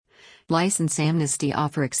License amnesty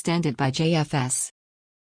offer extended by JFS.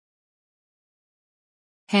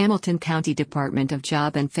 Hamilton County Department of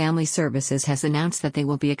Job and Family Services has announced that they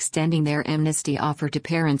will be extending their amnesty offer to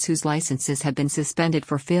parents whose licenses have been suspended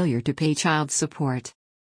for failure to pay child support.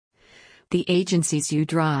 The agency's You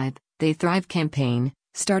Drive, They Thrive campaign,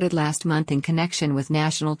 started last month in connection with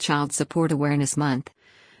National Child Support Awareness Month,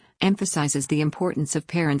 emphasizes the importance of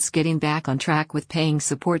parents getting back on track with paying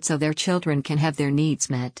support so their children can have their needs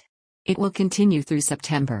met. It will continue through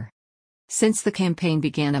September. Since the campaign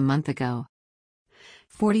began a month ago,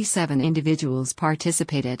 47 individuals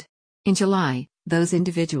participated. In July, those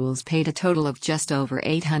individuals paid a total of just over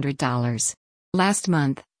 $800. Last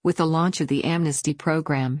month, with the launch of the amnesty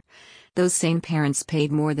program, those same parents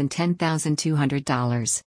paid more than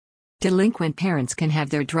 $10,200. Delinquent parents can have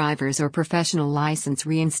their driver's or professional license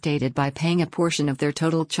reinstated by paying a portion of their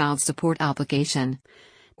total child support obligation,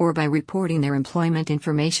 or by reporting their employment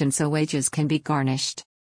information so wages can be garnished.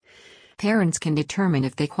 Parents can determine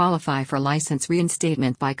if they qualify for license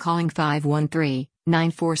reinstatement by calling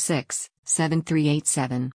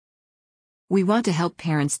 513-946-7387. "We want to help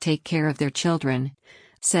parents take care of their children,"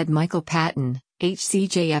 said Michael Patton,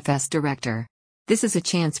 HCJFS director. "This is a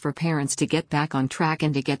chance for parents to get back on track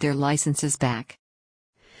and to get their licenses back."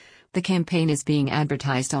 The campaign is being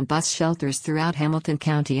advertised on bus shelters throughout Hamilton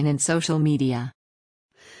County and in social media.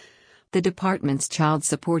 The department's Child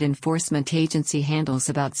Support Enforcement Agency handles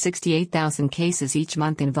about 68,000 cases each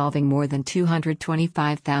month involving more than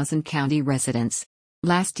 225,000 county residents.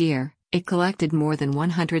 Last year, it collected more than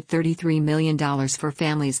 $133 million for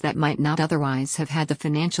families that might not otherwise have had the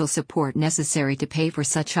financial support necessary to pay for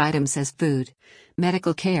such items as food,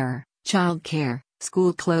 medical care, child care,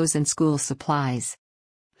 school clothes and school supplies.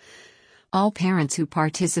 All parents who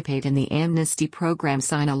participate in the amnesty program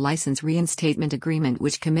sign a license reinstatement agreement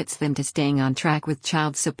which commits them to staying on track with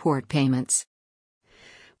child support payments.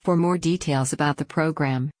 For more details about the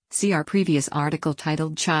program, see our previous article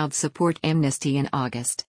titled Child Support Amnesty in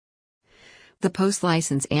August. The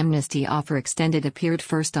post-license amnesty offer extended appeared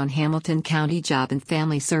first on Hamilton County Job and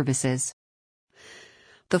Family Services.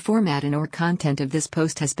 The format and/or content of this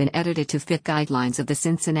post has been edited to fit guidelines of the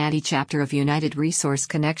Cincinnati chapter of United Resource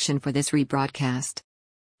Connection for this rebroadcast.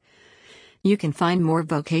 You can find more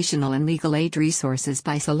vocational and legal aid resources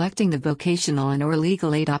by selecting the vocational and/or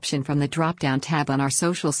legal aid option from the drop-down tab on our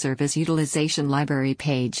Social Service Utilization Library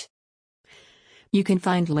page. You can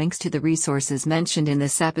find links to the resources mentioned in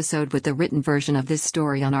this episode with the written version of this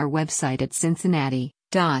story on our website at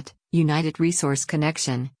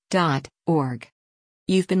cincinnati.unitedresourceconnection.org.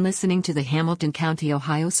 You've been listening to the Hamilton County,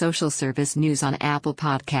 Ohio Social Service News on Apple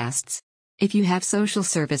Podcasts. If you have social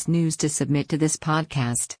service news to submit to this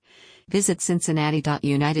podcast, visit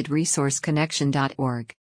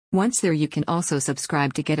cincinnati.unitedresourceconnection.org. Once there, you can also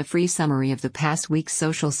subscribe to get a free summary of the past week's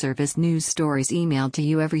social service news stories emailed to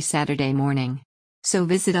you every Saturday morning. So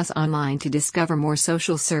visit us online to discover more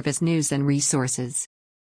social service news and resources.